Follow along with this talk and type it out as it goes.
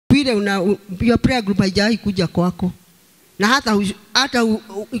vile your prayer group haijawahi kuja kwako. Na hata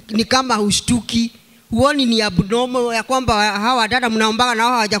ni kama hushtuki, huoni ni abnormal ya kwamba hawa dada mnaombaga na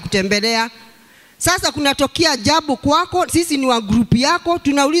hawa hawajakutembelea. Sasa kunatokea jambo kwako, sisi ni wa group yako,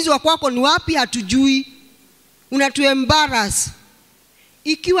 tunaulizwa kwako ni wapi hatujui. Unatuembarrass.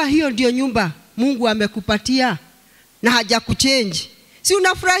 Ikiwa hiyo ndio nyumba Mungu amekupatia na hajakuchange, si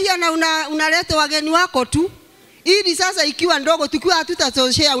unafurahia na unaleta wageni wako tu? Ili sasa ikiwa ndogo tukiwa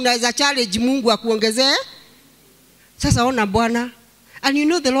hatutatoshea unaweza challenge Mungu akuongezee. Sasa ona Bwana, and you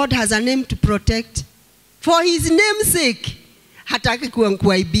know the Lord has a name to protect. For his name's sake, hataki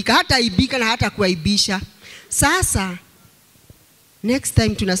kuaibika, hata aibika na hata kuaibisha. Sasa next time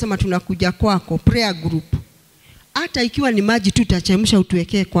tunasema tunakuja kwako prayer group. Hata ikiwa ni maji tutachemsha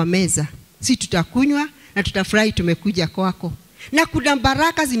utuwekee kwa meza. Si tutakunywa na tutafurahi tumekuja kwako. Na kuna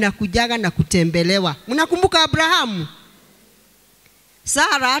baraka zinakujaga na kutembelewa. Mnakumbuka Abrahamu?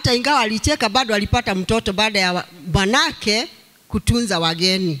 Sara hata ingawa alicheka bado alipata mtoto baada ya bwanake kutunza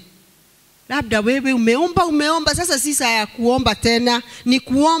wageni. Labda wewe umeomba, sasa si saa ya kuomba tena, ni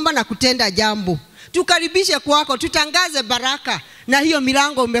kuomba na kutenda jambo. Tukaribishe kwako, tutangaze baraka, na hiyo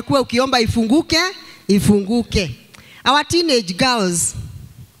milango umekuwa ukiomba ifunguke. Our teenage girls,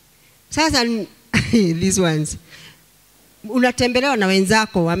 sasa these ones, unatembelewa na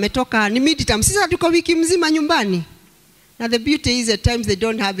wenzako, wametoka ni midterm, sasa tuko wiki mzima nyumbani. Now the beauty is at times they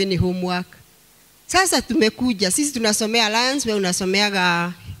don't have any homework. Sasa tumekuja, sisi tunasomea Alliance, wewe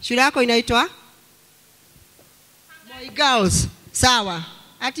unasomeaga shule yako inaitwa Boy Girls. Sawa.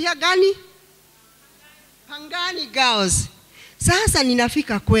 Atia gani? Pangani Girls. Sasa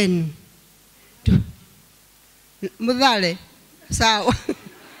ninafika kwenu. Mudhale. Sawa.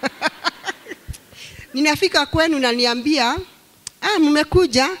 Ninafika kwenu na niambia,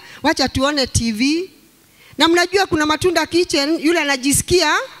 mmekuja, wacha tuone TV. Na mnajua kuna matunda kitchen, yule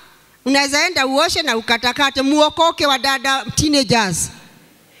anajisikia, unaweza enda uoshe na ukatakate, muokoke wa dada teenagers.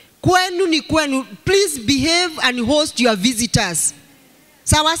 Kwenu ni kwenu. Please behave and host your visitors.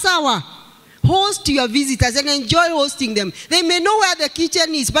 Sawa sawa. Host your visitors and enjoy hosting them. They may know where the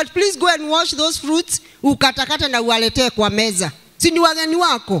kitchen is, but please go and wash those fruits, ukatakata na uwaletee kwa meza. Si ni wageni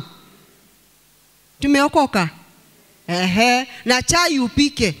wako? Tumeokoka? Na chai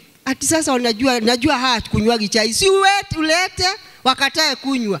upike. Ati sasa najua kunywagi chai. Si ulete wakatae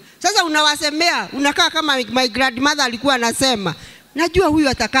kunywa. Sasa unawasemea, unakaa kama my grandmother alikuwa anasema, najua huyu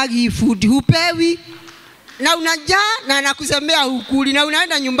atakagi hii food, hupewi. Na unajaa na anakusemea hukuli na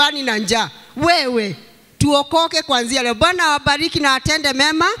unaenda nyumbani na njaa. Wewe, tuokoke kuanzia leo. Bwana awabariki na atende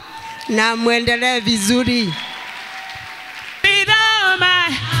mema na muendelee vizuri. With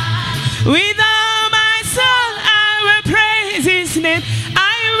all my soul I will praise his name.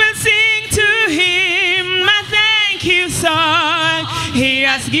 I will sing to him my thank you song. He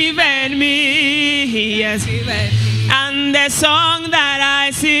has given me, he has given me. And the song that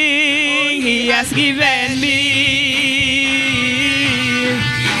I sing, he has given me.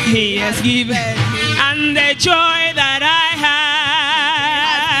 He has given me. And the joy that I have,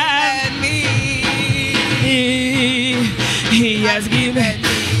 he has given me.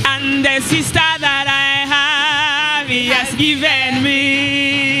 And the sister that I have, he has given me.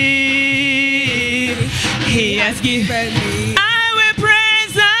 He has given me. I will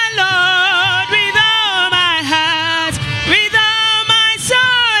praise the Lord with all my heart, with all my soul.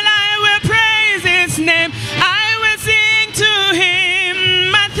 I will praise his name. I will sing to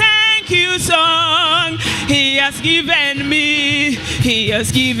him my thank you song. He has given me. He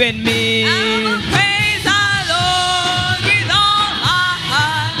has given me. I will praise the Lord with all my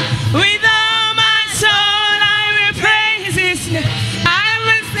heart, with all my soul. I will praise his name. I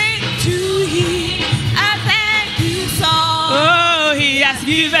will sing to him a thank you song. Oh, he has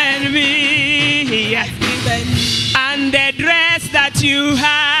given me. He has given me. And the dress that you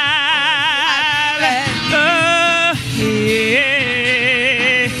have, oh, he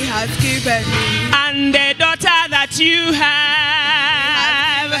has given me. And the daughter that you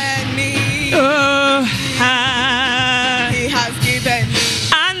have, oh, he has given me.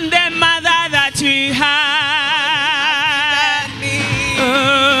 And the mother that we have,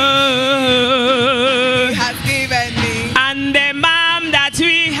 oh, he has given me. And the mom that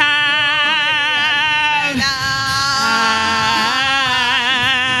we have,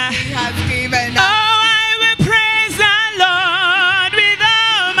 he has given us. Oh, I will praise the Lord with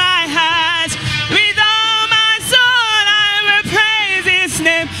all my heart, with all my soul. I will praise his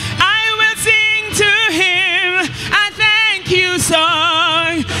name. I will sing to him a thank you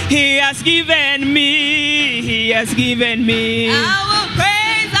song. He has given me. He has given me. I will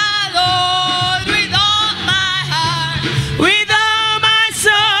praise the Lord with all my heart, with all my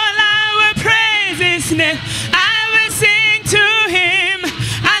soul. his name. I will sing to him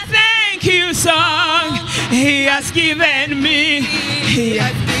a thank you song. He has given me. He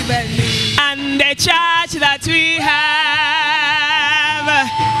has given me. And the church that we have,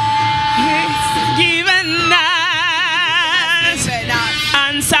 he's given us.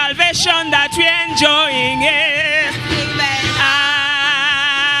 And salvation that we're enjoying,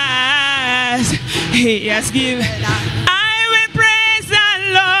 he has given. I will praise the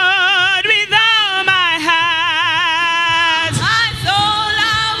Lord with all my heart. My soul,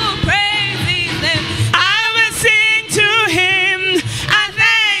 I will praise his name. I will sing to him a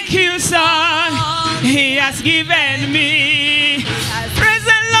thank you song. He has given me. Praise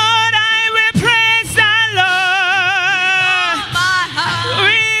the Lord, I will praise the Lord.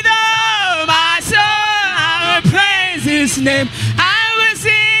 With all my soul, I will praise his name. I will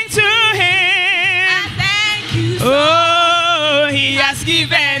sing to him. Oh, he has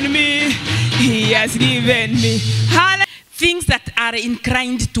given me. He has given me. Things that are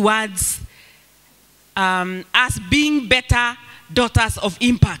inclined towards us being better daughters of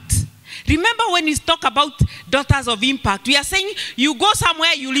impact. Remember when we talk about daughters of impact, we are saying you go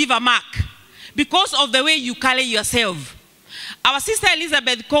somewhere, you leave a mark because of the way you carry yourself. Our sister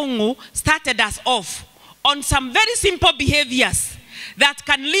Elizabeth Kongo started us off on some very simple behaviors that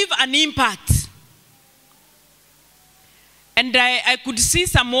can leave an impact. And I could see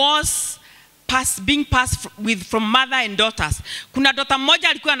some wars being passed from mother and daughters. Kuna daughter moja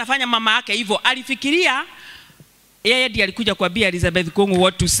alikuwa anafanya mama yake hivyo. Alifikiria yeye ndiye alikuja kuambia Elizabeth Kongo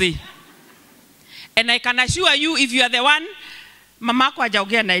what to say. And I can assure you, if you are the one, mama yako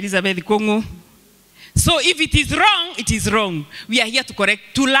hajaongea na Elizabeth Kongo. So if it is wrong, it is wrong. We are here to correct,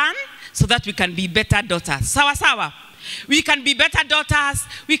 to learn, so that we can be better daughters. Sawa sawa. We can be better daughters,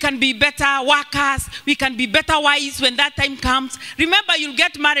 we can be better workers, we can be better wives when that time comes. Remember, you'll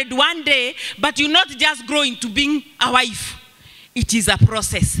get married one day, but you'll not just grow into being a wife. It is a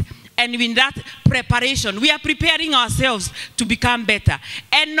process. And in that preparation, we are preparing ourselves to become better.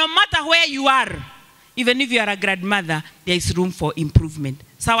 And no matter where you are, even if you are a grandmother, there is room for improvement.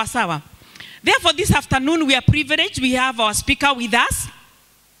 Sawa sawa. Therefore, this afternoon, we are privileged. We have our speaker with us.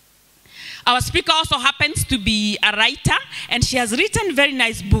 Our speaker also happens to be a writer, and she has written very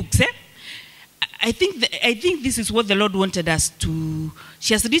nice books. I think this is what the Lord wanted us to.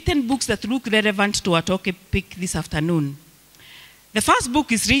 She has written books that look relevant to our topic this afternoon. The first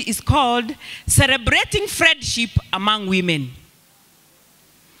book is called Celebrating Friendship Among Women.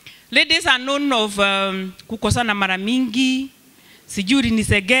 Ladies are known of kukosana mara mingi, sijui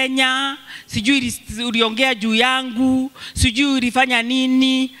ulinisegenya, sijui uliongea juu yangu, sijui ulifanya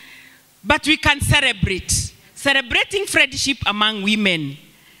nini. But we can celebrate. Celebrating friendship among women.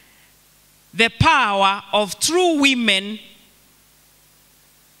 The power of true women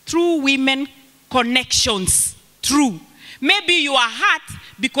connections. True. Maybe you are hurt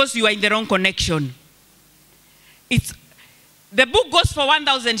because you are in the wrong connection. The book goes for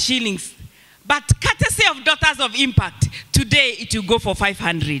 1,000 shillings. But courtesy of Daughters of Impact, today it will go for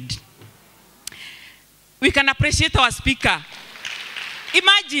 500. We can appreciate our speaker.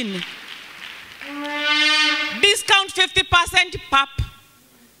 Imagine. Discount 50% pap.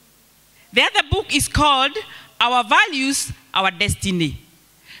 The other book is called Our Values, Our Destiny.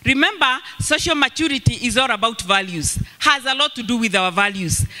 Remember, social maturity is all about values. Has a lot to do with our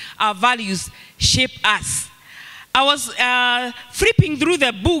values. Our values shape us. I was flipping through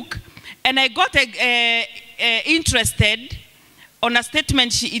the book, and I got interested on a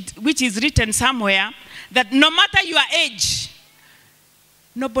statement which is written somewhere that no matter your age,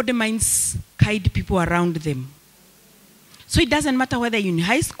 nobody minds kind people around them. So it doesn't matter whether you're in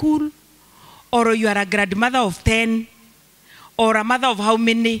high school or you are a grandmother of 10 or a mother of how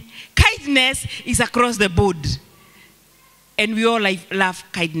many. Kindness is across the board. And we all love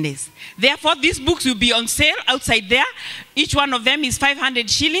kindness. Therefore, these books will be on sale outside there. Each one of them is 500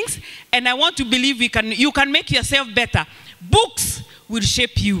 shillings. And I want to believe you can make yourself better. Books will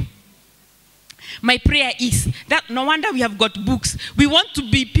shape you. My prayer is that no wonder we have got books. We want to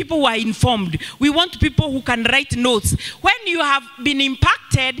be people who are informed. We want people who can write notes. When you have been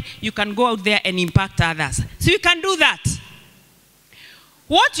impacted, you can go out there and impact others. So you can do that.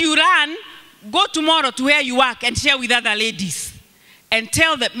 What you learn, go tomorrow to where you work and share with other ladies. And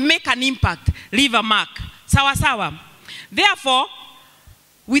tell them, make an impact, leave a mark. Sawa sawa. Therefore,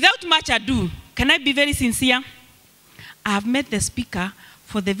 without much ado, can I be very sincere? I have met the speaker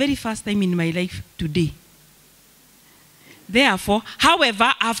for the very first time in my life today. Therefore,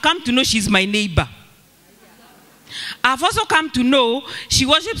 however, I've come to know she's my neighbor. I've also come to know she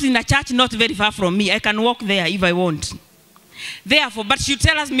worships in a church not very far from me. I can walk there if I want. Therefore, but she'll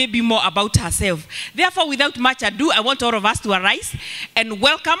tell us maybe more about herself. Therefore, without much ado, I want all of us to arise and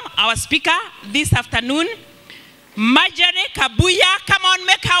welcome our speaker this afternoon, Margery KABUYA. Come on,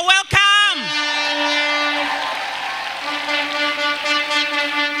 make her welcome.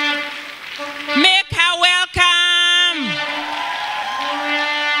 Make her welcome.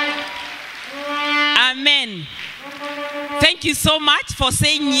 Amen. Thank you so much for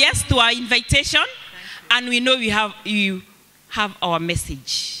saying yes to our invitation. And we know you have our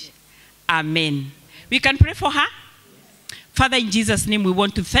message. Amen. We can pray for her. Father, in Jesus' name, we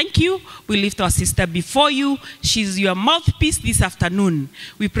want to thank you. We lift our sister before you. She's your mouthpiece this afternoon.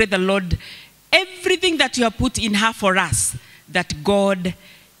 We pray the Lord, everything that you have put in her for us, that God,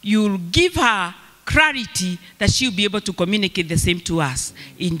 you'll give her clarity that she'll be able to communicate the same to us.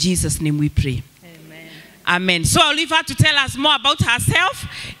 In Jesus' name we pray. Amen. So I'll leave her to tell us more about herself,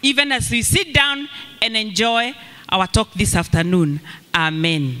 even as we sit down and enjoy our talk this afternoon.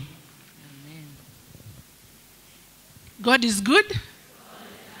 Amen. Amen. God is good.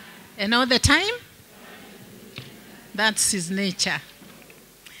 And all the time, that's his nature.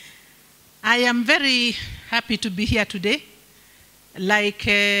 I am very happy to be here today. Like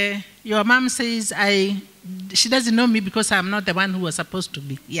your mom says, she doesn't know me because I'm not the one who was supposed to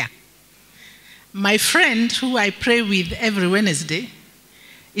be here. My friend, who I pray with every Wednesday,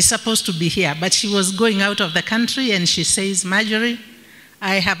 is supposed to be here, but she was going out of the country, and she says, Margery,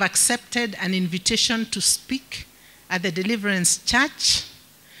 I have accepted an invitation to speak at the Deliverance Church.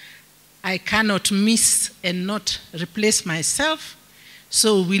 I cannot miss and not replace myself,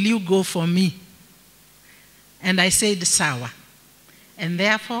 so will you go for me? And I said, Sawa. And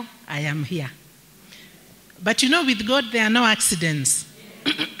therefore, I am here. But you know, with God, there are no accidents.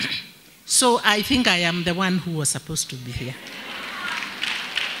 So I think I am the one who was supposed to be here.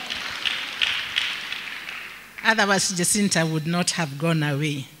 Otherwise, Jacinta would not have gone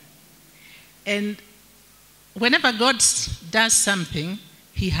away. And whenever God does something,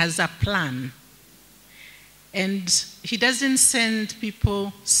 he has a plan. And he doesn't send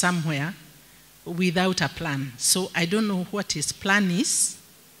people somewhere without a plan. So I don't know what his plan is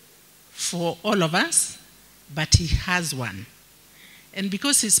for all of us, but he has one. And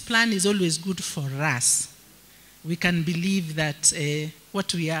because his plan is always good for us, we can believe that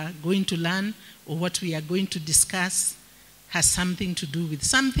what we are going to learn or what we are going to discuss has something to do with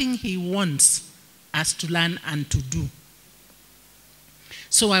something he wants us to learn and to do.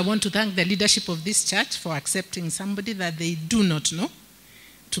 So I want to thank the leadership of this church for accepting somebody that they do not know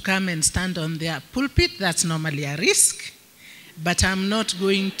to come and stand on their pulpit. That's normally a risk, but I'm not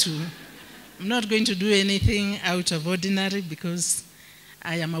going to do anything out of ordinary because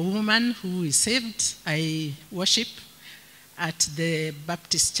I am a woman who is saved. I worship at the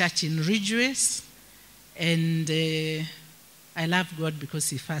Baptist Church in Ridgeways, and I love God because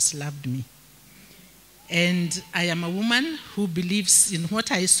he first loved me. And I am a woman who believes in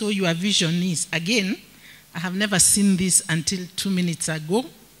what I saw your vision is. Again, I have never seen this until 2 minutes ago.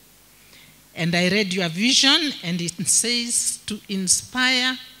 And I read your vision, and it says to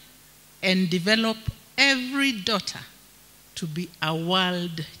inspire and develop every daughter to be a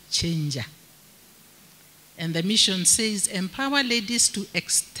world changer. And the mission says, empower ladies to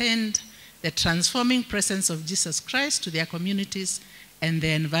extend the transforming presence of Jesus Christ to their communities and the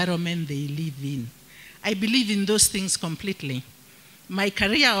environment they live in. I believe in those things completely. My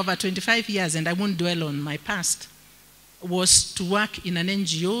career over 25 years, and I won't dwell on my past, was to work in an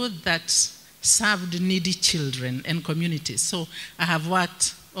NGO that served needy children and communities. So I have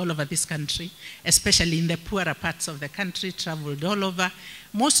worked all over this country, especially in the poorer parts of the country, traveled all over.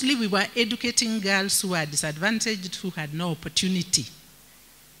 Mostly we were educating girls who were disadvantaged, who had no opportunity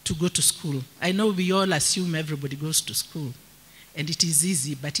to go to school. I know we all assume everybody goes to school, and it is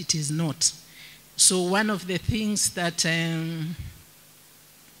easy, but it is not. So one of the things that I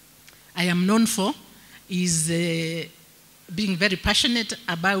am known for is being very passionate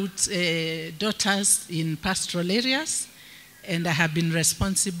about daughters in pastoral areas. And I have been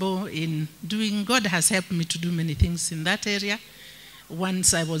responsible in doing, God has helped me to do many things in that area.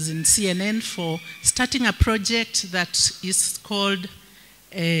 Once I was in CNN for starting a project that is called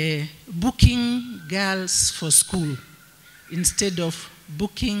Booking Girls for School instead of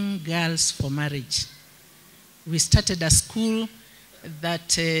Booking Girls for Marriage. We started a school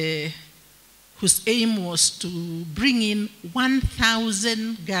that whose aim was to bring in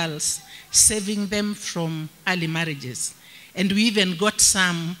 1,000 girls, saving them from early marriages. And we even got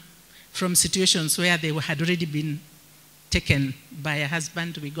some from situations where they had already been taken by a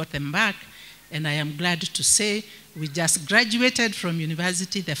husband. We got them back, and I am glad to say we just graduated from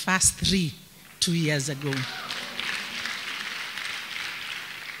university, the first 3, 2 years ago.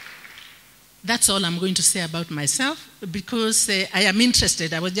 That's all I'm going to say about myself, because I am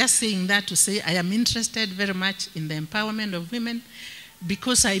interested. I was just saying that to say I am interested very much in the empowerment of women,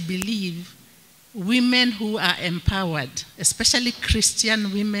 because I believe women who are empowered, especially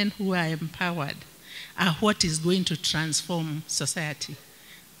Christian women who are empowered, are what is going to transform society.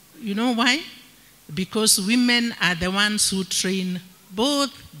 You know why? Because women are the ones who train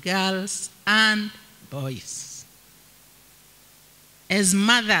both girls and boys. As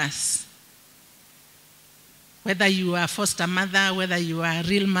mothers, whether you are foster mother, whether you are a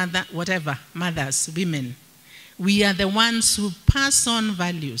real mother, whatever, mothers, women, we are the ones who pass on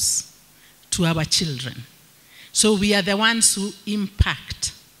values to our children. So we are the ones who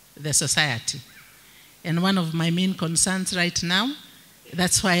impact the society. And one of my main concerns right now,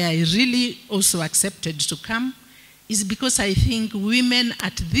 that's why I really also accepted to come, is because I think women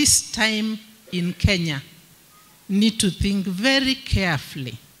at this time in Kenya need to think very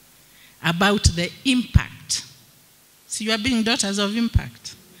carefully about the impact. See, you are being daughters of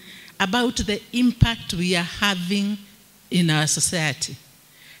impact. About the impact we are having in our society.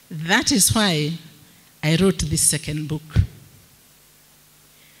 That is why I wrote this second book.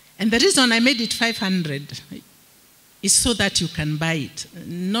 And the reason I made it 500 is so that you can buy it.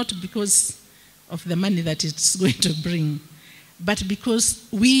 Not because of the money that it's going to bring, but because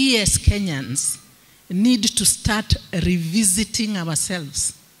we as Kenyans need to start revisiting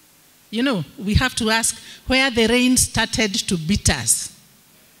ourselves. You know, we have to ask where the rain started to beat us.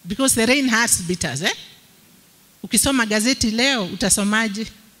 Because the rain has beat us, eh? Ukisoma gazeti leo, utasomaje?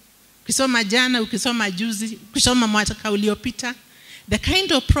 Ukisoma jana, ukisoma juzi, ukisoma mwaka uliopita. The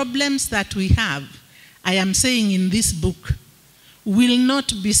kind of problems that we have, I am saying in this book, will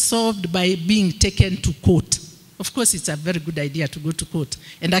not be solved by being taken to court. Of course, it's a very good idea to go to court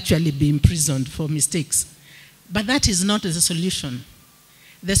and actually be imprisoned for mistakes. But that is not the solution.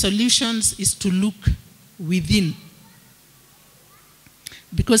 The solution is to look within.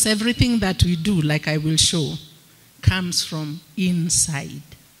 Because everything that we do, like I will show, comes from inside.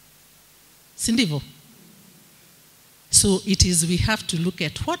 Sindivo. So it is we have to look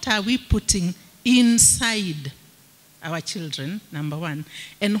at what are we putting inside our children, number one,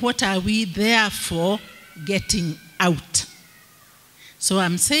 and what are we therefore getting out. So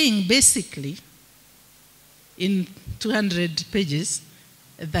I'm saying basically in 200 pages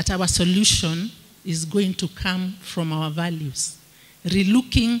that our solution is going to come from our values.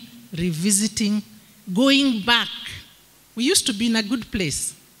 Relooking, revisiting, going back. We used to be in a good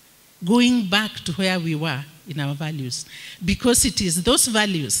place. Going back to where we were in our values. Because it is those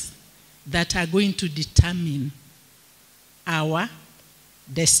values that are going to determine our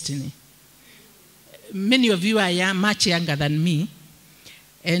destiny. Many of you are much younger than me.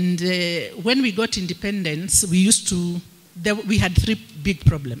 And when we got independence, we had three big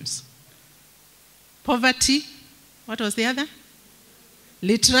problems. Poverty, what was the other?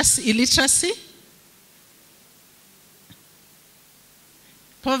 Illiteracy.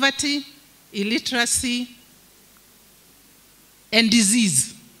 Poverty, illiteracy, and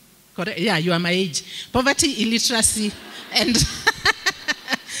disease. Correct? Yeah, you are my age. Poverty, illiteracy, and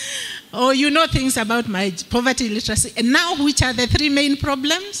oh, you know things about my age. Poverty, illiteracy. And now, which are the three main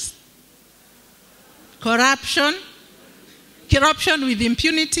problems? Corruption with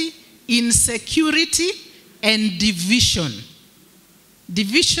impunity, insecurity, and division.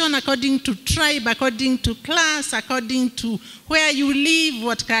 Division according to tribe, according to class, according to where you live,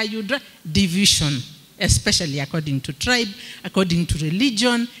 what car you drive. Division, especially according to tribe, according to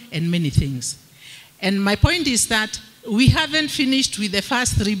religion, and many things. And my point is that we haven't finished with the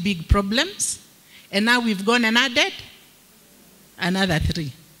first three big problems, and now we've gone and added another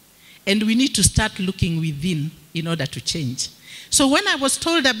three. And we need to start looking within in order to change. So when I was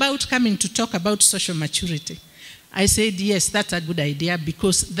told about coming to talk about social maturity, I said, yes, that's a good idea,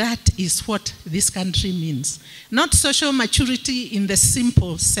 because that is what this country means. Not social maturity in the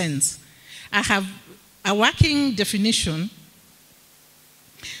simple sense. I have a working definition,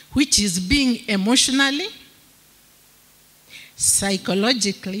 which is being emotionally,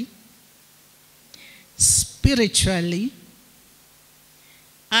 psychologically, spiritually,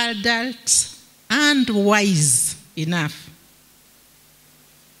 adult, and wise enough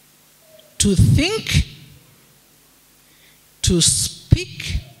to think, to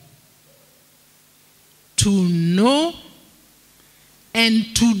speak, to know,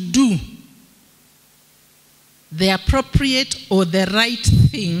 and to do the appropriate or the right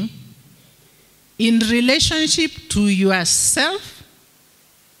thing in relationship to yourself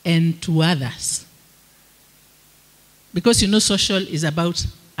and to others. Because you know social is about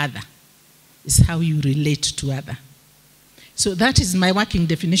other. It's how you relate to other. So that is my working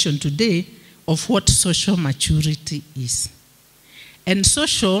definition today, of what social maturity is. And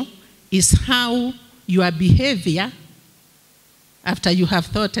social is how your behavior, after you have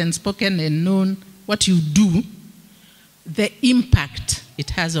thought and spoken and known what you do, the impact it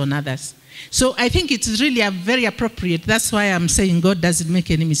has on others. So I think it's really very appropriate. That's why I'm saying God doesn't make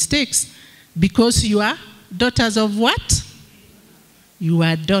any mistakes, because you are daughters of what? You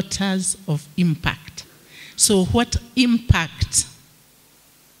are daughters of impact. So what impact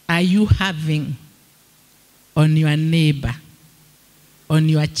are you having on your neighbor, on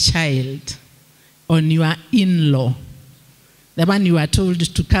your child, on your in-law? The one you are told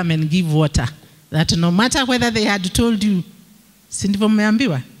to come and give water, that no matter whether they had told you, si ndivyo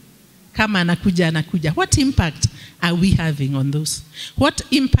mmeambiwa, kama anakuja. What impact are we having on those? What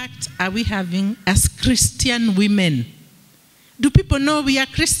impact are we having as Christian women? Do people know we are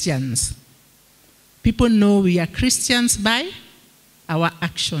Christians? People know we are Christians by our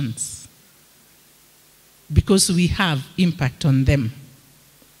actions, because we have impact on them.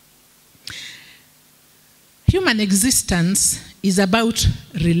 Human existence is about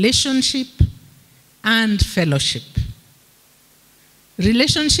relationship and fellowship.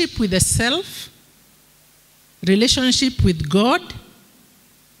 Relationship with the self, relationship with God,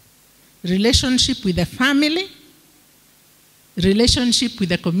 relationship with the family, relationship with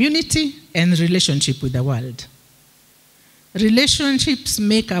the community, and relationship with the world. Relationships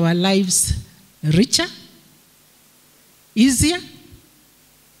make our lives richer, easier,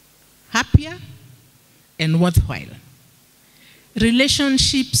 happier, and worthwhile.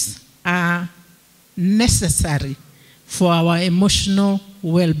 Relationships are necessary for our emotional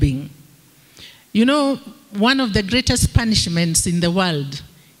well-being. You know, one of the greatest punishments in the world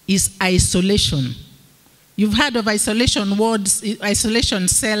is isolation. You've heard of isolation wards, isolation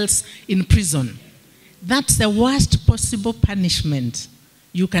cells in prison. That's the worst possible punishment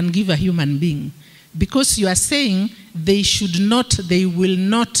you can give a human being, because you are saying they should not, they will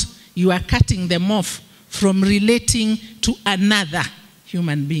not, you are cutting them off from relating to another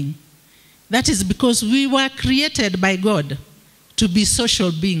human being. That is because we were created by God to be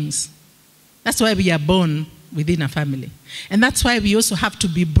social beings. That's why we are born within a family. And that's why we also have to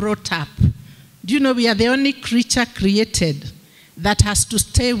be brought up. Do you know we are the only creature created that has to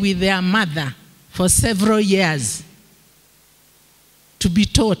stay with their mother for several years to be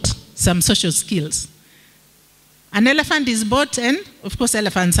taught some social skills? An elephant is bought, and of course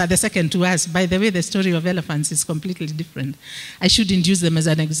elephants are the second to us. By the way, the story of elephants is completely different. I shouldn't use them as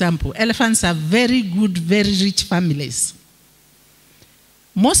an example. Elephants are very good, very rich families.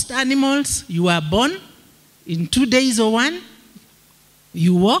 Most animals, you are born, in 2 days or one,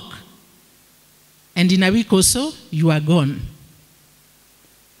 you walk, and in a week or so, you are gone.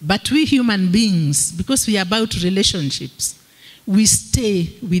 But we human beings, because we are about relationships, we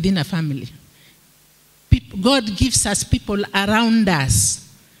stay within a family. God gives us people around us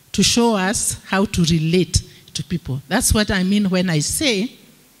to show us how to relate to people. That's what I mean when I say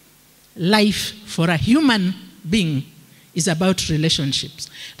life for a human being is about relationships.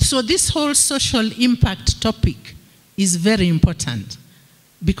 So this whole social impact topic is very important,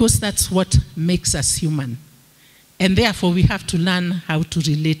 because that's what makes us human. And therefore we have to learn how to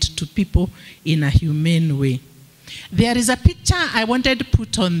relate to people in a humane way. There is a picture I wanted to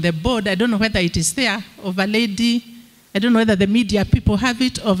put on the board. I don't know whether it is there, of a lady. I don't know whether the media people have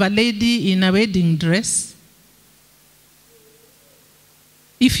it, of a lady in a wedding dress.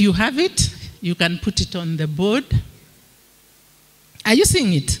 If you have it, you can put it on the board. Are you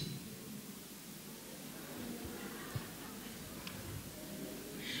seeing it?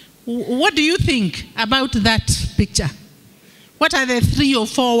 What do you think about that picture? What are the 3 or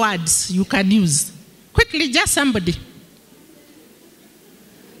 4 words you can use? Quickly, just somebody.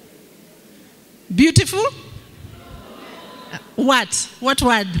 Beautiful? What? What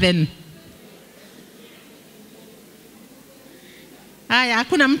word then? Aya,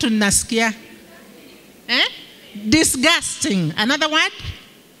 hakuna mtu ninasikia. Disgusting. Another word?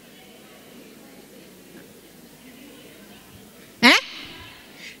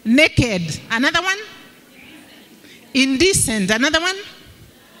 Naked. Another one? Indecent. Another one?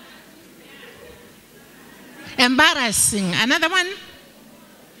 Embarrassing. Another one?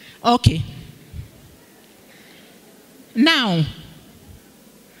 Okay. Now,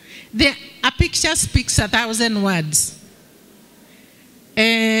 a picture speaks 1,000 words.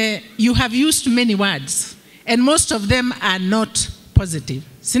 You have used many words, and most of them are not positive.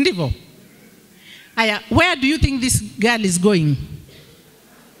 Sindivo? Where do you think this girl is going?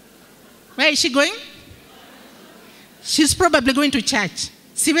 Where is she going? She's probably going to church.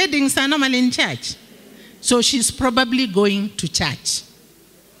 See, weddings are normally in church. So she's probably going to church.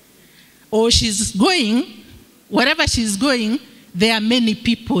 or she's going, wherever she's going, there are many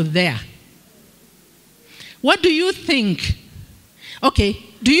people there. What do you think? Okay,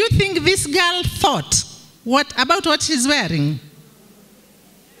 do you think this girl thought about what she's wearing?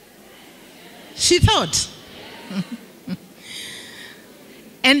 She thought.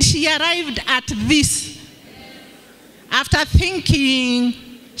 And she arrived at this. After thinking,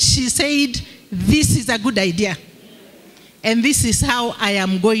 she said, this is a good idea. And this is how I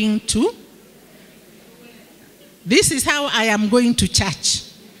am going to. This is how I am going to church.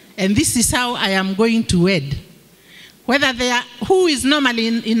 And this is how I am going to wed. Whether they are, who is normally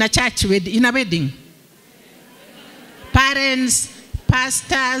in a church, in a wedding? Parents,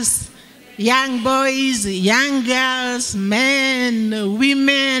 pastors, young boys, young girls, men,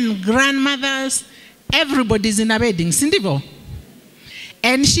 women, grandmothers, everybody's in a wedding, sindivo.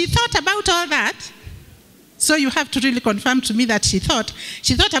 And she thought about all that. So you have to really confirm to me that she thought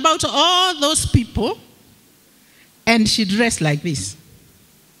about all those people, and she dressed like this.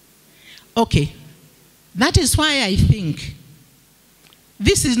 Okay, that is why I think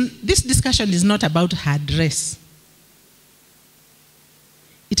this discussion is not about her dress.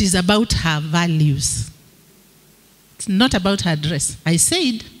 It is about her values. It's not about her dress. I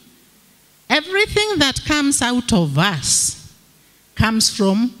said, everything that comes out of us comes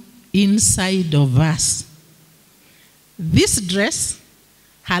from inside of us. This dress,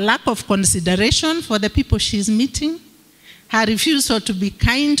 her lack of consideration for the people she's meeting, her refusal to be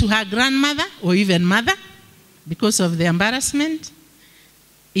kind to her grandmother or even mother because of the embarrassment,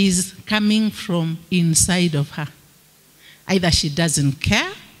 is coming from inside of her. Either she doesn't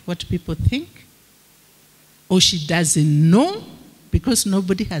care what people think, or she doesn't know because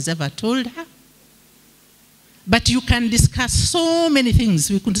nobody has ever told her. But you can discuss so many things.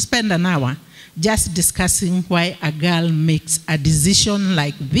 We could spend an hour just discussing why a girl makes a decision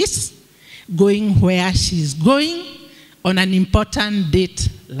like this, going where she's going on an important date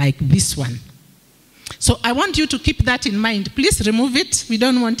like this one. So I want you to keep that in mind. Please remove it. We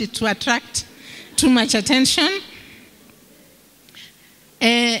don't want it to attract too much attention.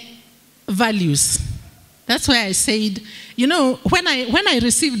 Values. That's why I said, you know, when I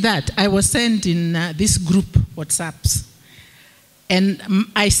received that, I was sent in this group WhatsApps. And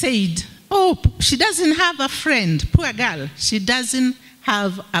I said, oh, she doesn't have a friend. Poor girl. She doesn't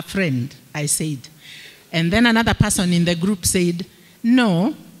have a friend, I said. And then another person in the group said,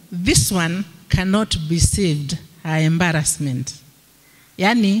 no, this one cannot be saved, her embarrassment.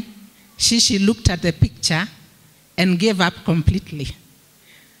 Yani, she looked at the picture and gave up completely.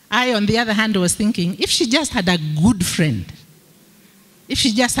 I, on the other hand, was thinking, if she just had a good friend, if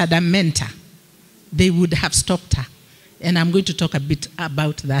she just had a mentor, they would have stopped her. And I'm going to talk a bit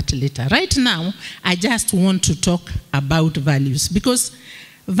about that later. Right now, I just want to talk about values. Because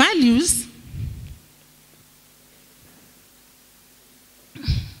values,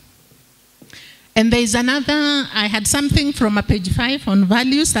 and there is another, I had something from a page 5 on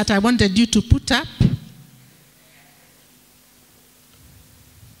values that I wanted you to put up.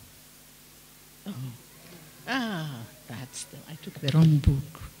 I took the wrong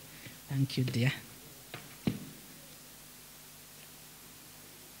book. Thank you, dear.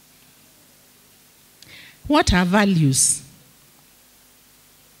 What are values?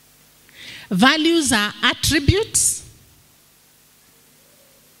 Values are attributes.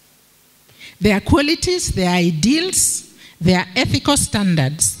 They are qualities, they are ideals, they are ethical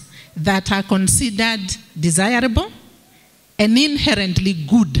standards that are considered desirable and inherently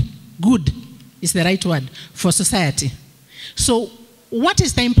good. Good is the right word for society. So, what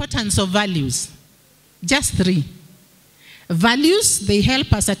is the importance of values? Just 3. Values, they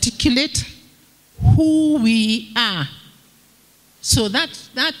help us articulate who we are. So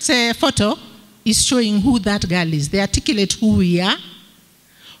that photo is showing who that girl is. They articulate who we are,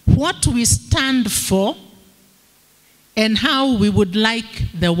 what we stand for, and how we would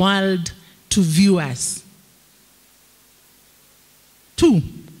like the world to view us. 2,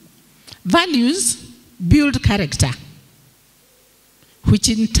 values build character, which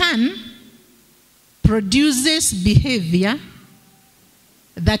in turn produces behavior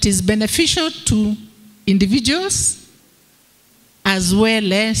that is beneficial to individuals as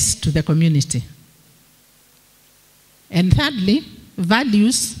well as to the community. And thirdly,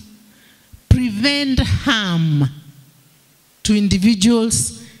 values prevent harm to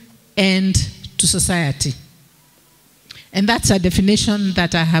individuals and to society. And that's a definition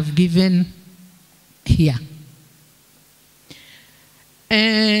that I have given here.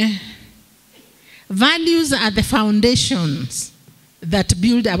 Values are the foundations that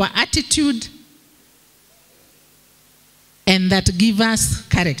build our attitude and that give us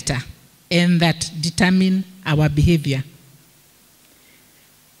character. and that determine our behavior.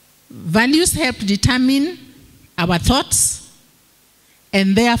 Values help determine our thoughts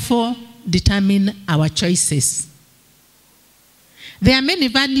and therefore determine our choices. There are many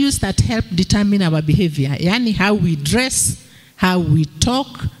values that help determine our behavior, yani how we dress, how we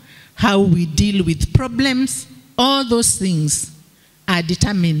talk, how we deal with problems. All those things are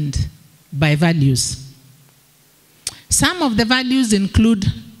determined by values. Some of the values include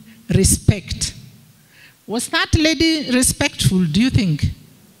respect. Was that lady respectful, do you think?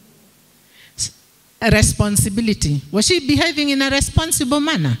 Responsibility. Was she behaving in a responsible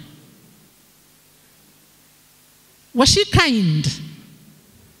manner? Was she kind?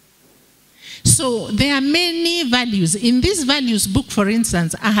 So there are many values. In this values book, for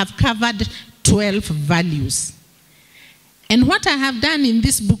instance, I have covered 12 values. And what I have done in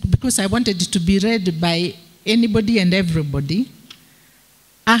this book, because I wanted it to be read by anybody and everybody,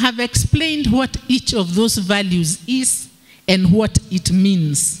 I have explained what each of those values is and what it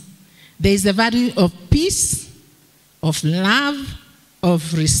means. There is the value of peace, of love,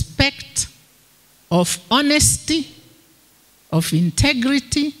 of respect, of honesty, of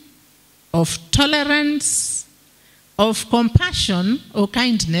integrity, of tolerance, of compassion or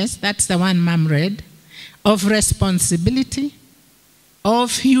kindness, that's the one Mom read, of responsibility,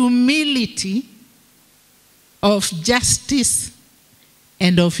 of humility, of justice,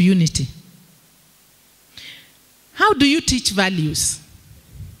 and of unity. How do you teach values?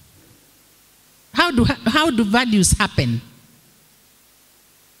 How do values happen?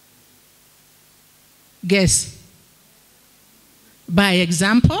 Guess. By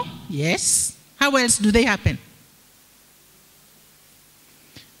example? Yes. How else do they happen?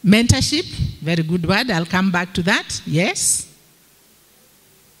 Mentorship, very good word. I'll come back to that. Yes.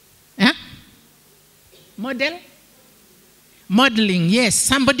 Yeah? Model? Modeling, yes.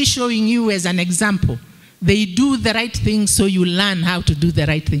 Somebody showing you as an example. They do the right thing, so you learn how to do the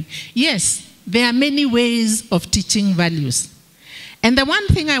right thing. Yes, there are many ways of teaching values. And the one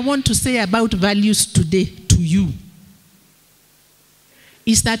thing I want to say about values today to you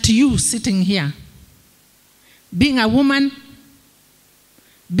is that you sitting here, being a woman,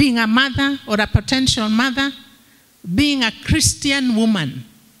 being a mother or a potential mother, being a Christian woman,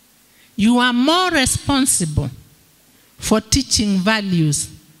 you are more responsible for teaching values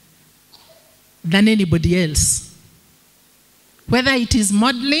than anybody else. Whether it is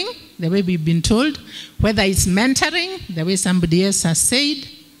modeling, the way we've been told, whether it's mentoring, the way somebody else has said,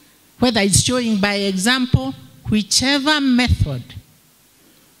 whether it's showing by example, whichever method,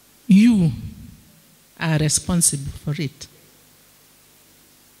 you are responsible for it.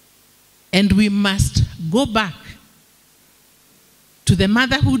 And we must go back to the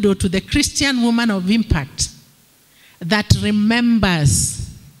motherhood or to the Christian woman of impact that remembers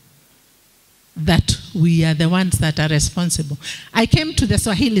that we are the ones that are responsible. I came to the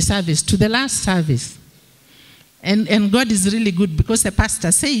Swahili service, to the last service. And God is really good because the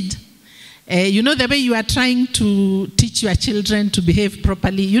pastor said, you know the way you are trying to teach your children to behave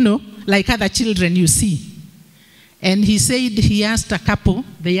properly, you know, like other children you see. And he said, they asked a couple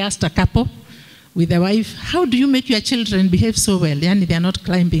with a wife, how do you make your children behave so well? Yani they are not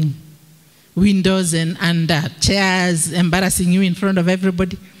climbing windows and under chairs, embarrassing you in front of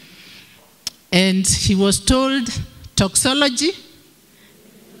everybody. And he was told, toxology.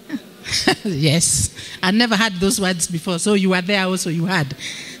 Yes, I never heard those words before, so you were there also, you had.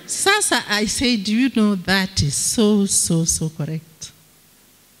 Sasa, I said, do you know that is so correct?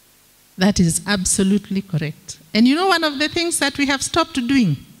 That is absolutely correct. And you know one of the things that we have stopped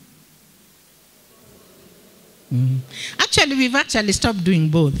doing? Actually, we've actually stopped doing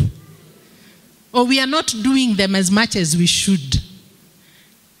both. Or we are not doing them as much as we should.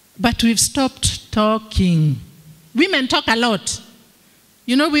 But we've stopped talking. Women talk a lot.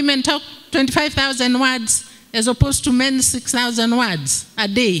 You know, women talk 25,000 words as opposed to men 6,000 words a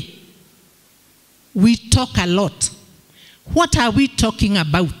day. We talk a lot. What are we talking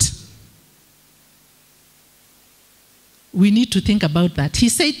about? We need to think about that. He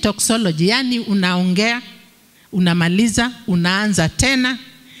said toxology, yani unaongea, unamaliza, unaanza tena,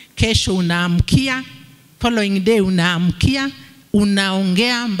 kesho unaamkia, following day unaamkia,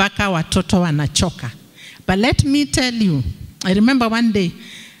 unaongea mpaka watoto wanachoka. But let me tell you, I remember one day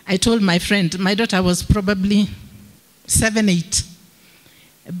I told my friend, my daughter was probably 7, 8.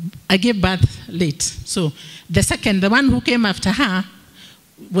 I gave birth late. So the one who came after her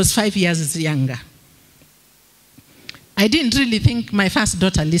was 5 years younger. I didn't really think my first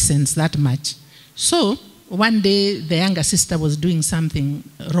daughter listens that much. So one day the younger sister was doing something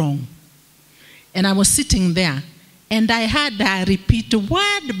wrong. And I was sitting there And I had her repeat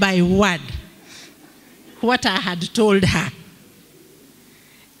word by word what I had told her.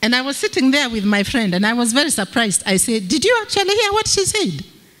 And I was sitting there with my friend, and I was very surprised. I said, "Did you actually hear what she said?"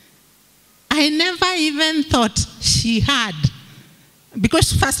 I never even thought she had.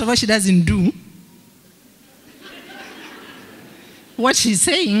 Because first of all, she doesn't do what she's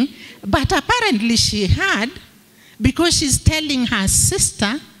saying, but apparently she had, because she's telling her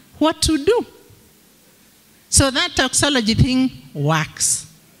sister what to do. So that toxology thing works.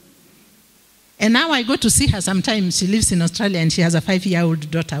 And now I go to see her sometimes. She lives in Australia, and she has a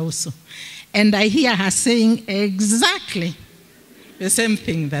 5-year-old daughter also. And I hear her saying exactly the same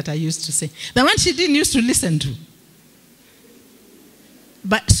thing that I used to say. The one she didn't used to listen to.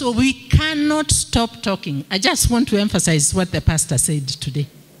 But so we cannot stop talking. I just want to emphasize what the pastor said today.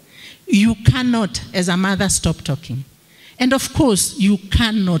 You cannot, as a mother, stop talking. And of course, you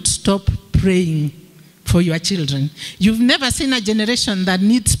cannot stop praying for your children. You've never seen a generation that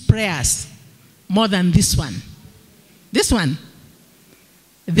needs prayers more than this one. This one.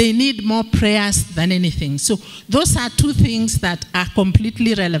 They need more prayers than anything. So those are two things that are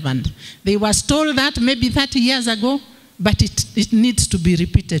completely relevant. They were told that maybe 30 years ago, but it needs to be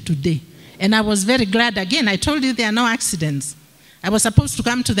repeated today. And I was very glad. Again, I told you there are no accidents. I was supposed to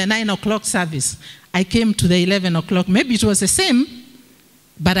come to the 9 o'clock service. I came to the 11 o'clock. Maybe it was the same,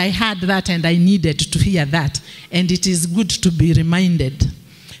 but I heard that and I needed to hear that. And it is good to be reminded.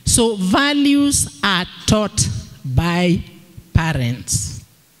 So values are taught by parents.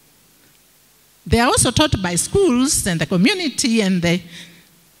 They are also taught by schools and the community and the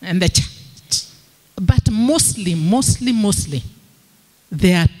church. But mostly,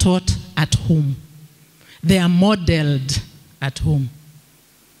 they are taught at home. They are modeled at home.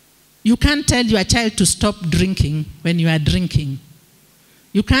 You can't tell your child to stop drinking when you are drinking.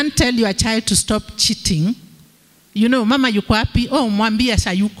 You can't tell your child to stop cheating. You know, mama yuko wapi? Oh, mwambie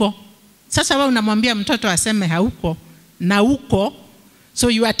sayuko. Sasa wewe unamwambia mtoto aseme hauko na uko. So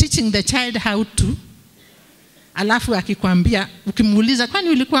you are teaching the child how to. Alafu akikwambia, ukimuuliza kwani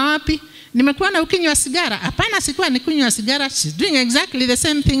ulikuwa wapi? Nimekuwa na ukinywa sigara. Hapana, sikuwa nikunywa sigara. She's doing exactly the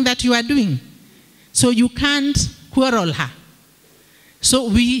same thing that you are doing. So you can't quarrel her. So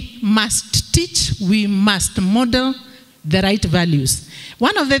we must teach, we must model the right values.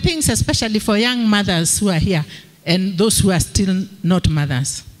 One of the things, especially for young mothers who are here and those who are still not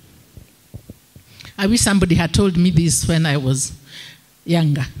mothers. I wish somebody had told me this when I was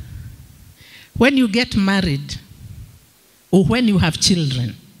younger. When you get married or when you have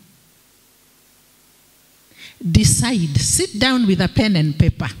children, decide, sit down with a pen and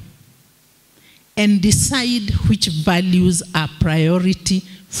paper and decide which values are priority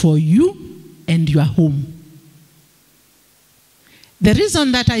for you and your home. The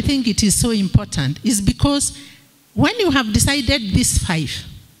reason that I think it is so important is because when you have decided these 5,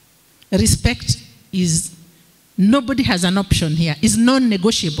 respect is, nobody has an option here. It's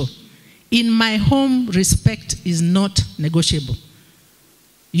non-negotiable. In my home, respect is not negotiable.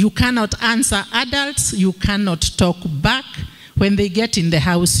 You cannot answer adults. You cannot talk back. When they get in the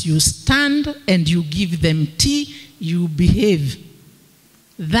house, you stand and you give them tea. You behave.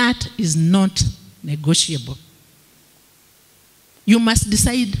 That is not negotiable. You must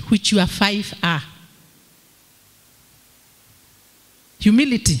decide which your 5 are.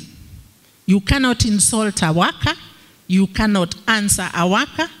 Humility. You cannot insult a worker. You cannot answer a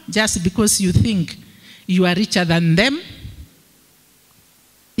worker just because you think you are richer than them.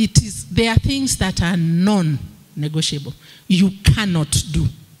 There are things that are non-negotiable. You cannot do.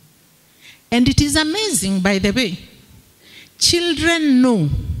 And it is amazing, by the way. Children know.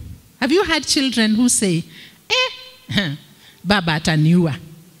 Have you had children who say, Baba ataniua,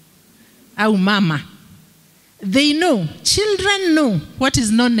 au mama? They know. Children know what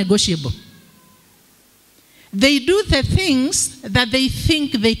is non-negotiable. They do the things that they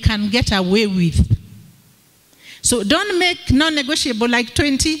think they can get away with. So don't make non-negotiable like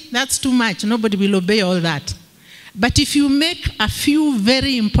 20. That's too much. Nobody will obey all that. But if you make a few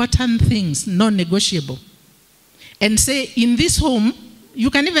very important things non-negotiable and say, in this home, you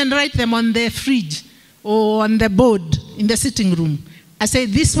can even write them on the fridge or on the board in the sitting room. I say,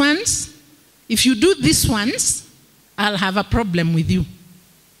 these ones, if you do these ones, I'll have a problem with you.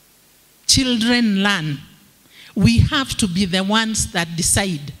 Children learn. We have to be the ones that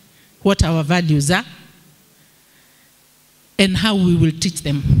decide what our values are and how we will teach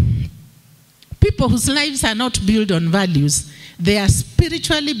them. People whose lives are not built on values, they are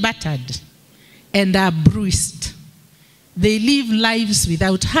spiritually battered and are bruised. They live lives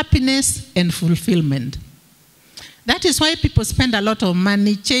without happiness and fulfillment. That is why people spend a lot of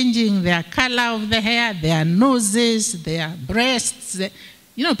money changing their color of the hair, their noses, their breasts.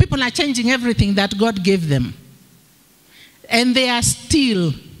 You know, people are changing everything that God gave them. And they are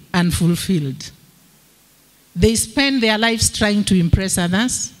still unfulfilled. They spend their lives trying to impress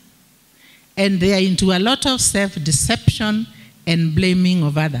others, and they are into a lot of self-deception and blaming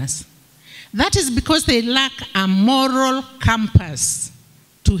of others. That is because they lack a moral compass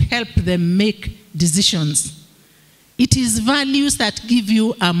to help them make decisions. It is values that give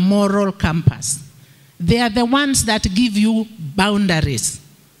you a moral compass. They are the ones that give you boundaries.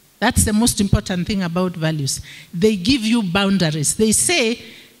 That's the most important thing about values. They give you boundaries. They say,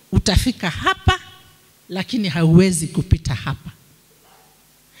 utafika hapa, lakini hauwezi kupita hapa.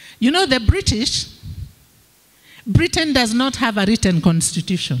 You know, the Britain does not have a written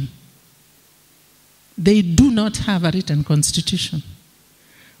constitution. They do not have a written constitution.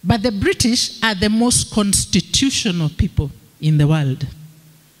 But the British are the most constitutional people in the world.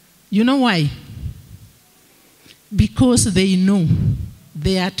 You know why? Because they know,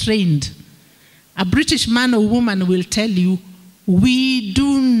 they are trained. A British man or woman will tell you, we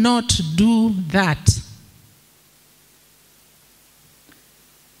do not do that.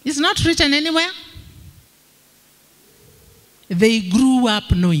 It's not written anywhere. They grew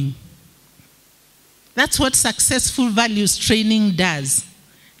up knowing. That's what successful values training does.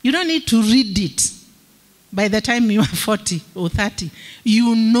 You don't need to read it. By the time you are 40 or 30,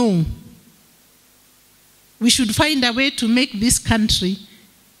 you know. We should find a way to make this country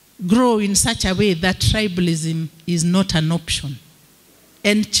grow in such a way that tribalism is not an option.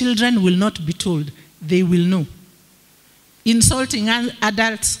 And children will not be told, they will know. Insulting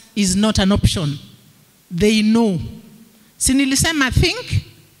adults is not an option. They know. Sinilisema think,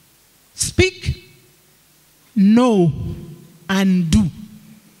 speak, know, and do.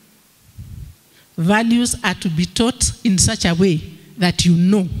 Values are to be taught in such a way that you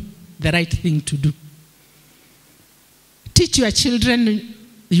know the right thing to do. Teach your children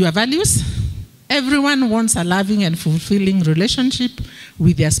your values. Everyone wants a loving and fulfilling relationship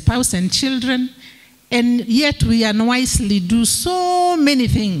with their spouse and children, and yet we unwisely do so many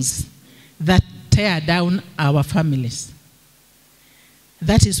things that tear down our families.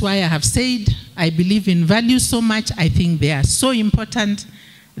 That is why I have said I believe in values so much. I think they are so important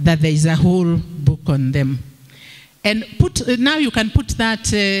that there is a whole book on them. And now you can put that,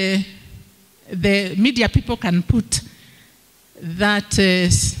 the media people can put that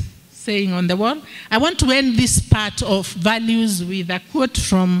saying on the wall. I want to end this part of values with a quote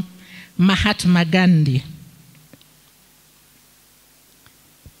from Mahatma Gandhi.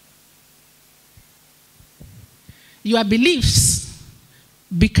 Your beliefs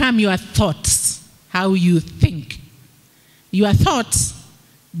become your thoughts, how you think. Your thoughts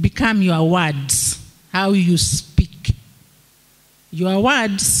become your words, how you speak. Your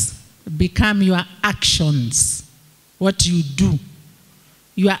words become your actions, what you do.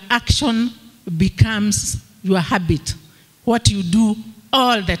 Your action becomes your habit, what you do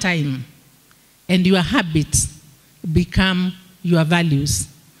all the time. And your habits become your values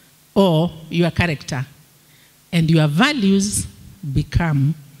or your character. And your values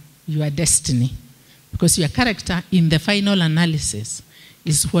become your destiny. Because your character, in the final analysis,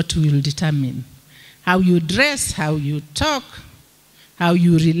 is what will determine how you dress, how you talk, how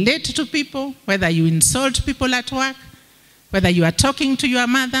you relate to people, whether you insult people at work, whether you are talking to your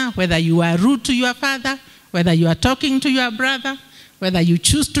mother, whether you are rude to your father, whether you are talking to your brother, whether you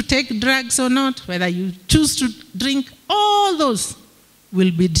choose to take drugs or not, whether you choose to drink, all those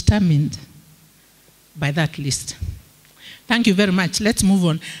will be determined by that list. Thank you very much. Let's move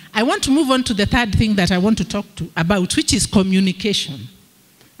on. I want to move on to the third thing that I want to talk about, which is communication.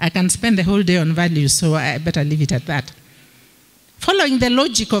 I can spend the whole day on values, so I better leave it at that. Following the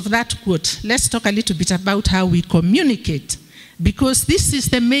logic of that quote, let's talk a little bit about how we communicate, because this is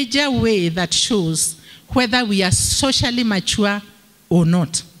the major way that shows whether we are socially mature or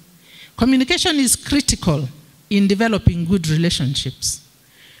not. Communication is critical in developing good relationships.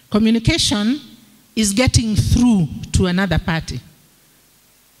 Communication is getting through to another party.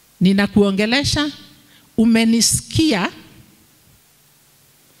 Ninakuongelesha, umenisikia,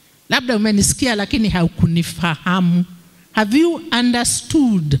 labda umenisikia lakini haukunifahamu. Have you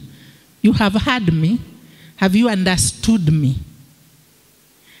understood? You have heard me. Have you understood me?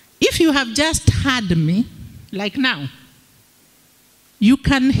 If you have just heard me, like now, you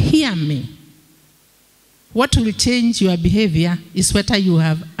can hear me. What will change your behavior is whether you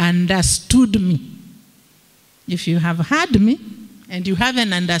have understood me. If you have heard me and you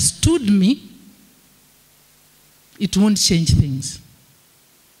haven't understood me, it won't change things.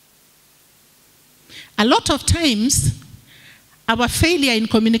 A lot of times, our failure in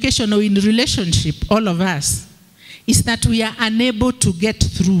communication or in relationship, all of us, is that we are unable to get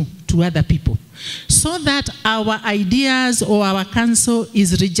through to other people, so that our ideas or our counsel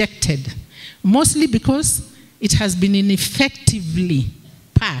is rejected, mostly because it has been ineffectively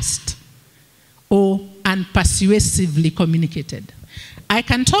passed or unpersuasively communicated. I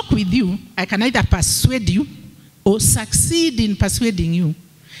can talk with you, I can either persuade you or succeed in persuading you.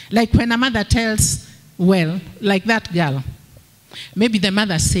 Like when a mother tells, well, like that girl, maybe the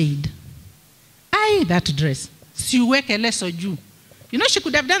mother said, "Aye, that dress, siweke leso juu." You know, she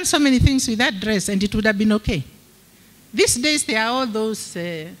could have done so many things with that dress and it would have been okay. These days, there are all those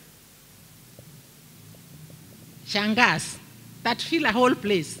shangas that fill a whole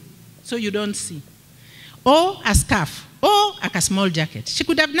place so you don't see. Or a scarf, or like a small jacket. She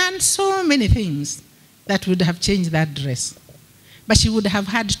could have done so many things that would have changed that dress. But she would have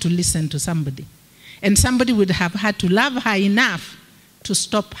had to listen to somebody. And somebody would have had to love her enough to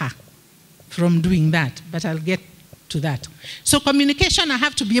stop her from doing that. But I'll get to that. So communication, I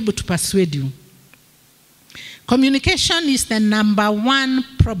have to be able to persuade you. Communication is the #1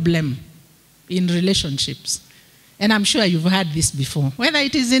 problem in relationships. And I'm sure you've heard this before. Whether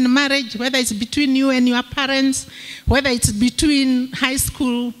it is in marriage, whether it's between you and your parents, whether it's between high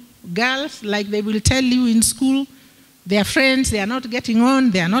school girls, like they will tell you in school, their friends, they are not getting on,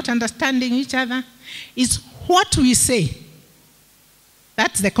 they are not understanding each other. It's what we say.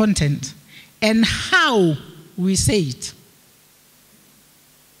 That's the content. And how we say it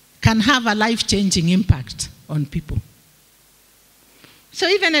can have a life-changing impact on people. So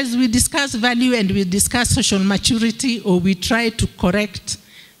even as we discuss value and we discuss social maturity, or we try to correct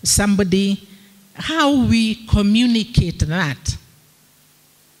somebody, how we communicate that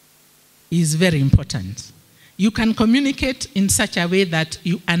is very important. You can communicate in such a way that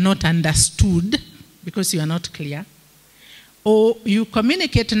you are not understood because you are not clear. Or you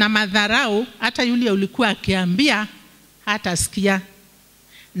communicate na madharau, hata yule ulikuwa akiambia hatasikia.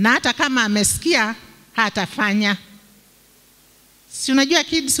 Na hata kama amesikia hatafanya. Si unajua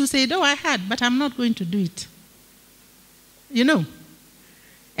kids who said, "Oh, I heard, but I'm not going to do it." You know?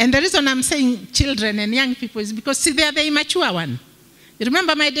 And the reason I'm saying children and young people is because, see, they are the immature one. You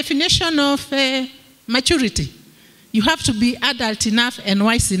remember my definition of maturity? You have to be adult enough and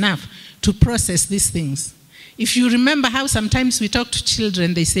wise enough to process these things. If you remember how sometimes we talk to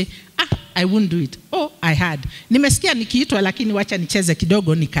children, they say, "Ah, I won't do it." "Oh, I heard. Nimesikia nikiitwa lakini wacha nicheze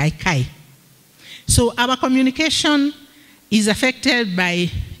kidogo nikae." So our communication is affected by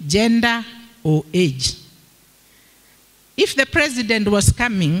gender or age. If the president was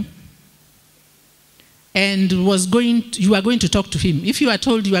coming and you are going to talk to him, if you are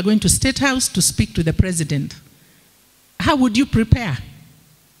told you are going to State House to speak to the president, how would you prepare?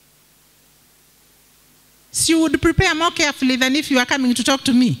 So you would prepare more carefully than if you are coming to talk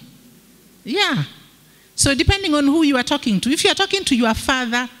to me. Yeah. So depending on who you are talking to, if you are talking to your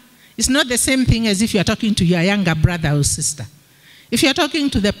father, it's not the same thing as if you are talking to your younger brother or sister. If you are talking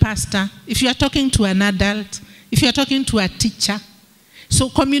to the pastor, if you are talking to an adult, if you are talking to a teacher. So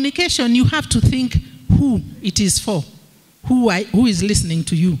communication, you have to think who it is for, who is listening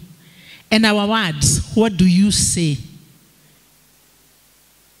to you. And our words, what do you say?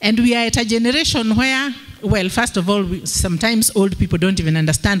 And we are at a generation where, well, first of all, sometimes old people don't even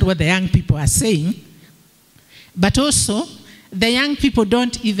understand what the young people are saying. But also, the young people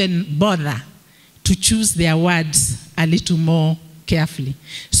don't even bother to choose their words a little more carefully.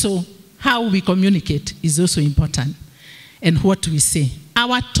 So how we communicate is also important. And what we say.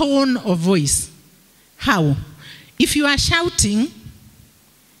 Our tone of voice. How? If you are shouting,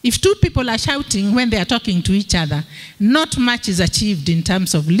 if two people are shouting when they are talking to each other, not much is achieved in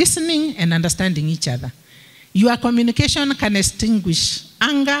terms of listening and understanding each other. Your communication can extinguish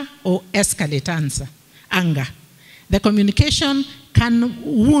anger or escalate anger. The communication can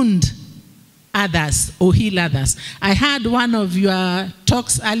wound others or heal others. I heard one of your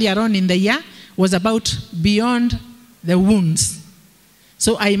talks earlier on in the year was about beyond the wounds.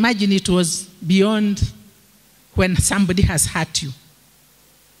 So I imagine it was beyond when somebody has hurt you.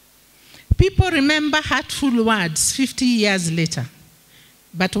 People remember hurtful words 50 years later.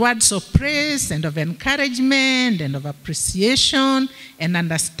 But words of praise and of encouragement and of appreciation and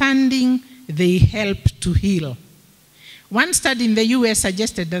understanding, they help to heal. One study in the US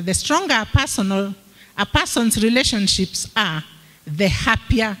suggested that the stronger a person's relationships are, the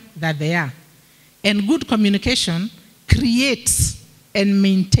happier that they are. And good communication creates and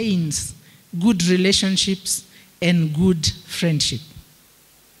maintains good relationships and good friendship.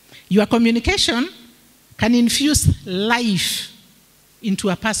 Your communication can infuse life into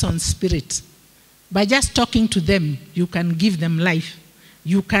a person's spirit. By just talking to them, you can give them life.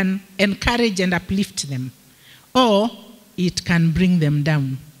 You can encourage and uplift them. Or it can bring them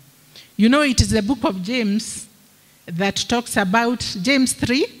down. You know, it is the book of James that talks about, James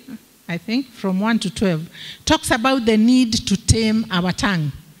 3, I think, from 1 to 12, talks about the need to tame our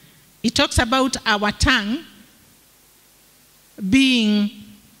tongue. It talks about our tongue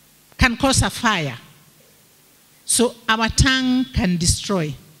can cause a fire. So our tongue can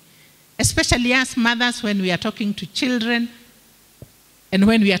destroy. Especially as mothers, when we are talking to children, and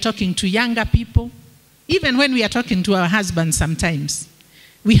when we are talking to younger people, even when we are talking to our husbands sometimes,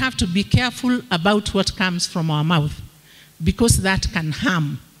 we have to be careful about what comes from our mouth, because that can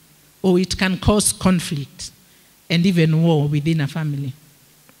harm, or it can cause conflict and even war within a family.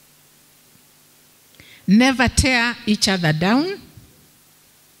 Never tear each other down.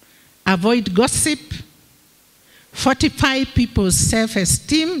 Avoid gossip. Fortify people's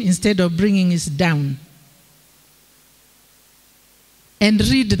self-esteem instead of bringing it down. And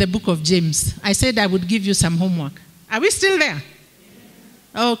read the book of James. I said I would give you some homework. Are we still there?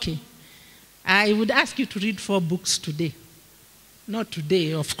 Okay. I would ask you to read 4 books today. Not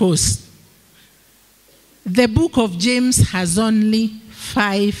today, of course. The book of James has only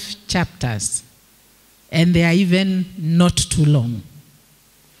 5 chapters. And they are even not too long.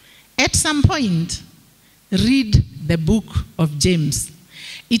 At some point, read the book of James.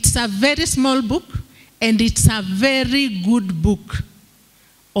 It's a very small book, and it's a very good book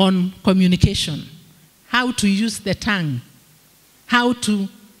on communication. How to use the tongue. How to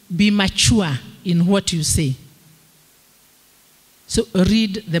be mature in what you say. So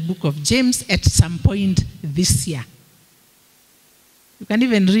read the book of James at some point this year. You can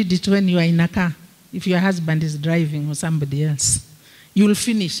even read it when you are in a car, if your husband is driving or somebody else. You will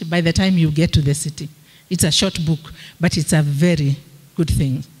finish by the time you get to the city. It's a short book, but it's a very good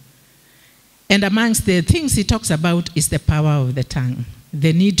thing. And amongst the things he talks about is the power of the tongue.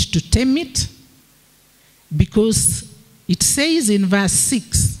 The need to tame it, because it says in verse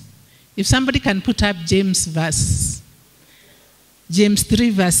 6, if somebody can put up James 3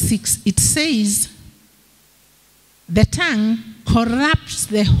 verse 6, it says, the tongue corrupts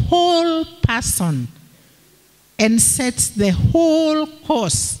the whole person and sets the whole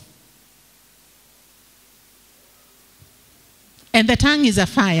course. And the tongue is a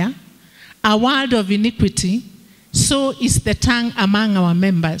fire, a world of iniquity. So is the tongue among our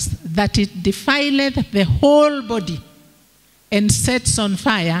members, that it defileth the whole body and sets on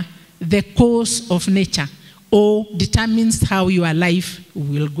fire the course of nature, or determines how your life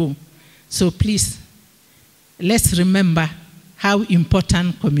will go. So please, let's remember how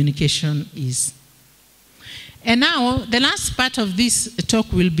important communication is. And now, the last part of this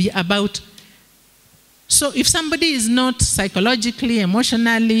talk will be about, so if somebody is not psychologically,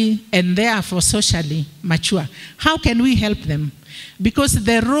 emotionally, and therefore socially mature, how can we help them? Because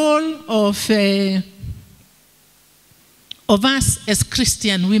the role of us as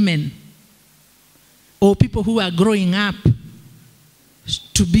Christian women, or people who are growing up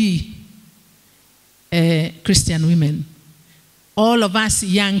to be Christian women, all of us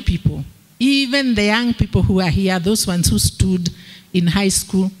young people, even the young people who are here, those ones who stood in high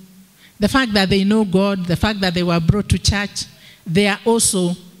school, the fact that they know God, the fact that they were brought to church, they are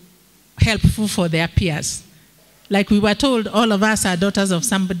also helpful for their peers. Like we were told, all of us are daughters of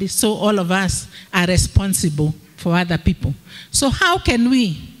somebody, so all of us are responsible for other people. So how can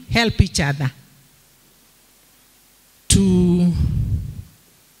we help each other to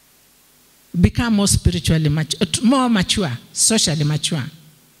become more spiritually mature, more mature, socially mature?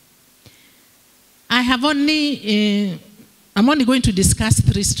 I'm only going to discuss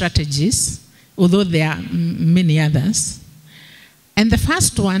 3 strategies, although there are many others. And the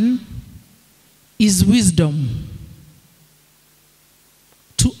first one is wisdom.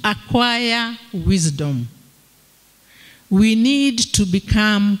 To acquire wisdom, we need to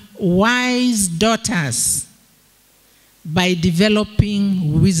become wise daughters by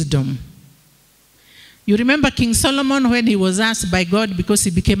developing wisdom. You remember King Solomon, when he was asked by God, because he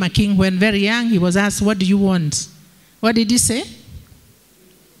became a king when very young, he was asked, what do you want? What did he say?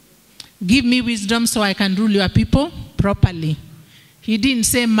 Give me wisdom so I can rule your people properly. He didn't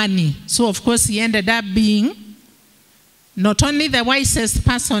say money. So of course he ended up being not only the wisest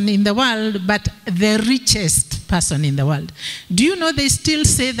person in the world, but the richest person in the world. Do you know they still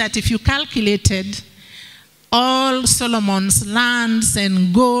say that if you calculated all Solomon's lands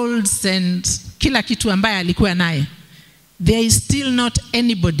and golds and kila kitu ambaye alikuwa naye, there is still not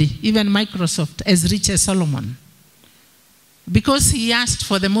anybody, even Microsoft, as rich as Solomon. Because he asked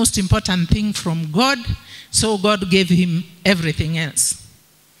for the most important thing from God, so God gave him everything else.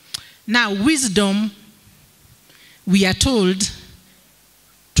 Now, wisdom, we are told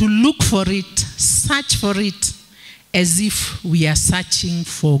to look for it, search for it, as if we are searching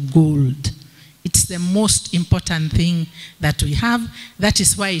for gold. It's the most important thing that we have. That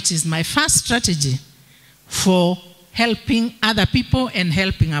is why it is my first strategy for helping other people and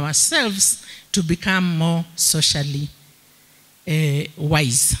helping ourselves to become more socially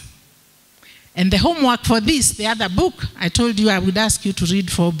wise. And the homework for this, the other book, I told you I would ask you to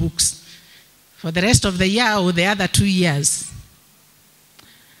read 4 books for the rest of the year or the other 2 years.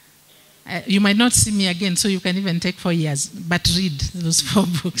 You might not see me again, so you can even take 4 years, but read those 4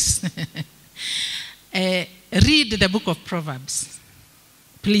 books. Read the book of Proverbs,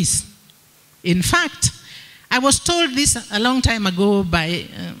 please. In fact, I was told this a long time ago by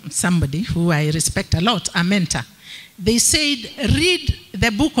somebody who I respect a lot, a mentor. They said, read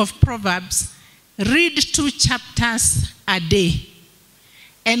the book of Proverbs, read 2 chapters a day,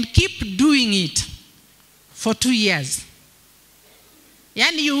 and keep doing it for 2 years.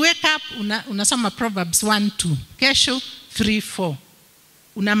 Yani you wake up, unasoma Proverbs 1-2, kesho 3-4,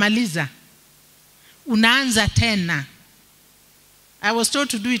 unamaliza, unaanza tena. I was told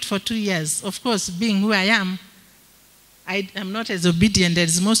to do it for 2 years. Of course, being who I am not as obedient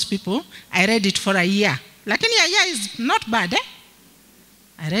as most people. I read it for a year. Lakini a year is not bad, eh?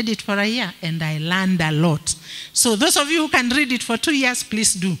 I read it for a year and I learned a lot. So those of you who can read it for 2 years,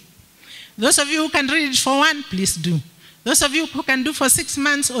 please do. Those of you who can read it for 1, please do. Those of you who can do for 6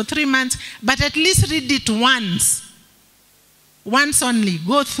 months or 3 months, but at least read it once. Once only.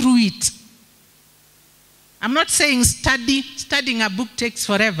 Go through it. I'm not saying studying a book takes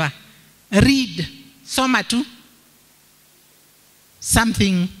forever. Read. Soma tu.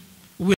 Something